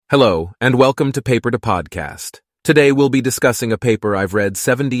Hello, and welcome to Paper to Podcast. Today we'll be discussing a paper I've read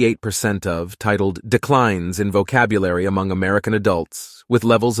 78% of, titled Declines in Vocabulary Among American Adults with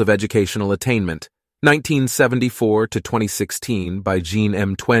Levels of Educational Attainment, 1974 to 2016 by Jean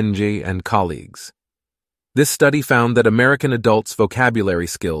M. Twenge and colleagues. This study found that American adults' vocabulary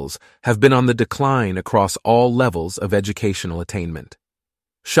skills have been on the decline across all levels of educational attainment.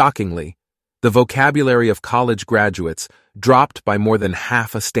 Shockingly, the vocabulary of college graduates dropped by more than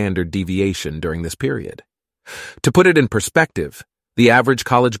half a standard deviation during this period. To put it in perspective, the average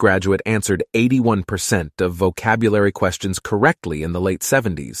college graduate answered 81% of vocabulary questions correctly in the late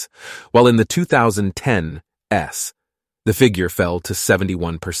 70s, while in the 2010s, the figure fell to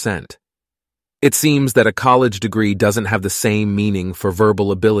 71%. It seems that a college degree doesn't have the same meaning for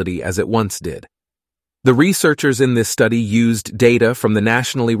verbal ability as it once did. The researchers in this study used data from the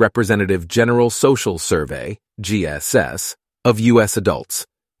Nationally Representative General Social Survey, GSS, of U.S. adults,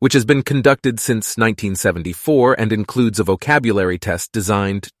 which has been conducted since 1974 and includes a vocabulary test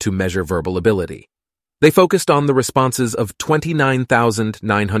designed to measure verbal ability. They focused on the responses of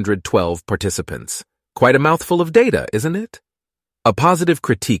 29,912 participants. Quite a mouthful of data, isn't it? A positive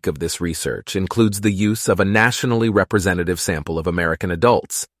critique of this research includes the use of a nationally representative sample of American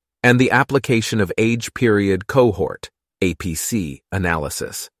adults and the application of age period cohort, APC,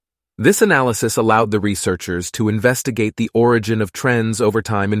 analysis. This analysis allowed the researchers to investigate the origin of trends over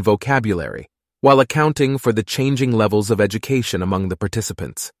time in vocabulary, while accounting for the changing levels of education among the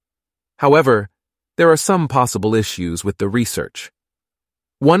participants. However, there are some possible issues with the research.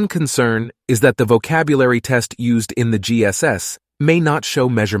 One concern is that the vocabulary test used in the GSS may not show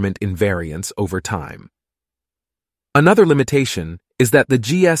measurement invariance over time. Another limitation is that the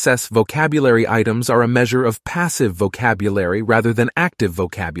GSS vocabulary items are a measure of passive vocabulary rather than active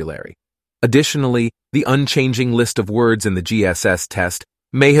vocabulary. Additionally, the unchanging list of words in the GSS test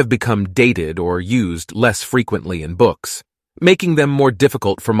may have become dated or used less frequently in books, making them more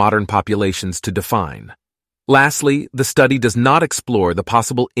difficult for modern populations to define. Lastly, the study does not explore the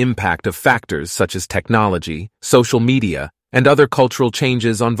possible impact of factors such as technology, social media, and other cultural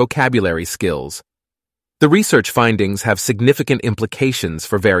changes on vocabulary skills. The research findings have significant implications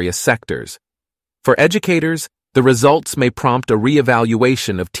for various sectors. For educators, the results may prompt a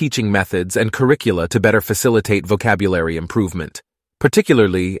reevaluation of teaching methods and curricula to better facilitate vocabulary improvement,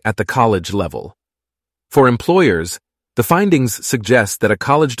 particularly at the college level. For employers, the findings suggest that a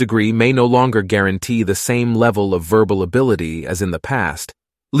college degree may no longer guarantee the same level of verbal ability as in the past,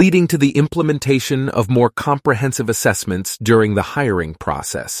 leading to the implementation of more comprehensive assessments during the hiring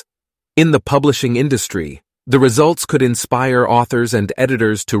process. In the publishing industry, the results could inspire authors and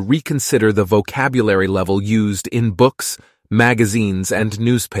editors to reconsider the vocabulary level used in books, magazines, and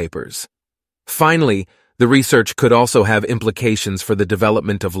newspapers. Finally, the research could also have implications for the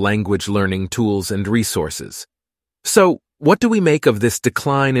development of language learning tools and resources. So, what do we make of this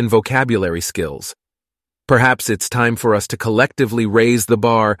decline in vocabulary skills? Perhaps it's time for us to collectively raise the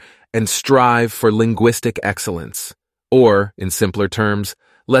bar and strive for linguistic excellence. Or, in simpler terms,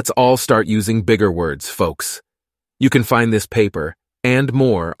 let's all start using bigger words, folks. You can find this paper and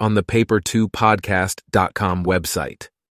more on the paper2podcast.com website.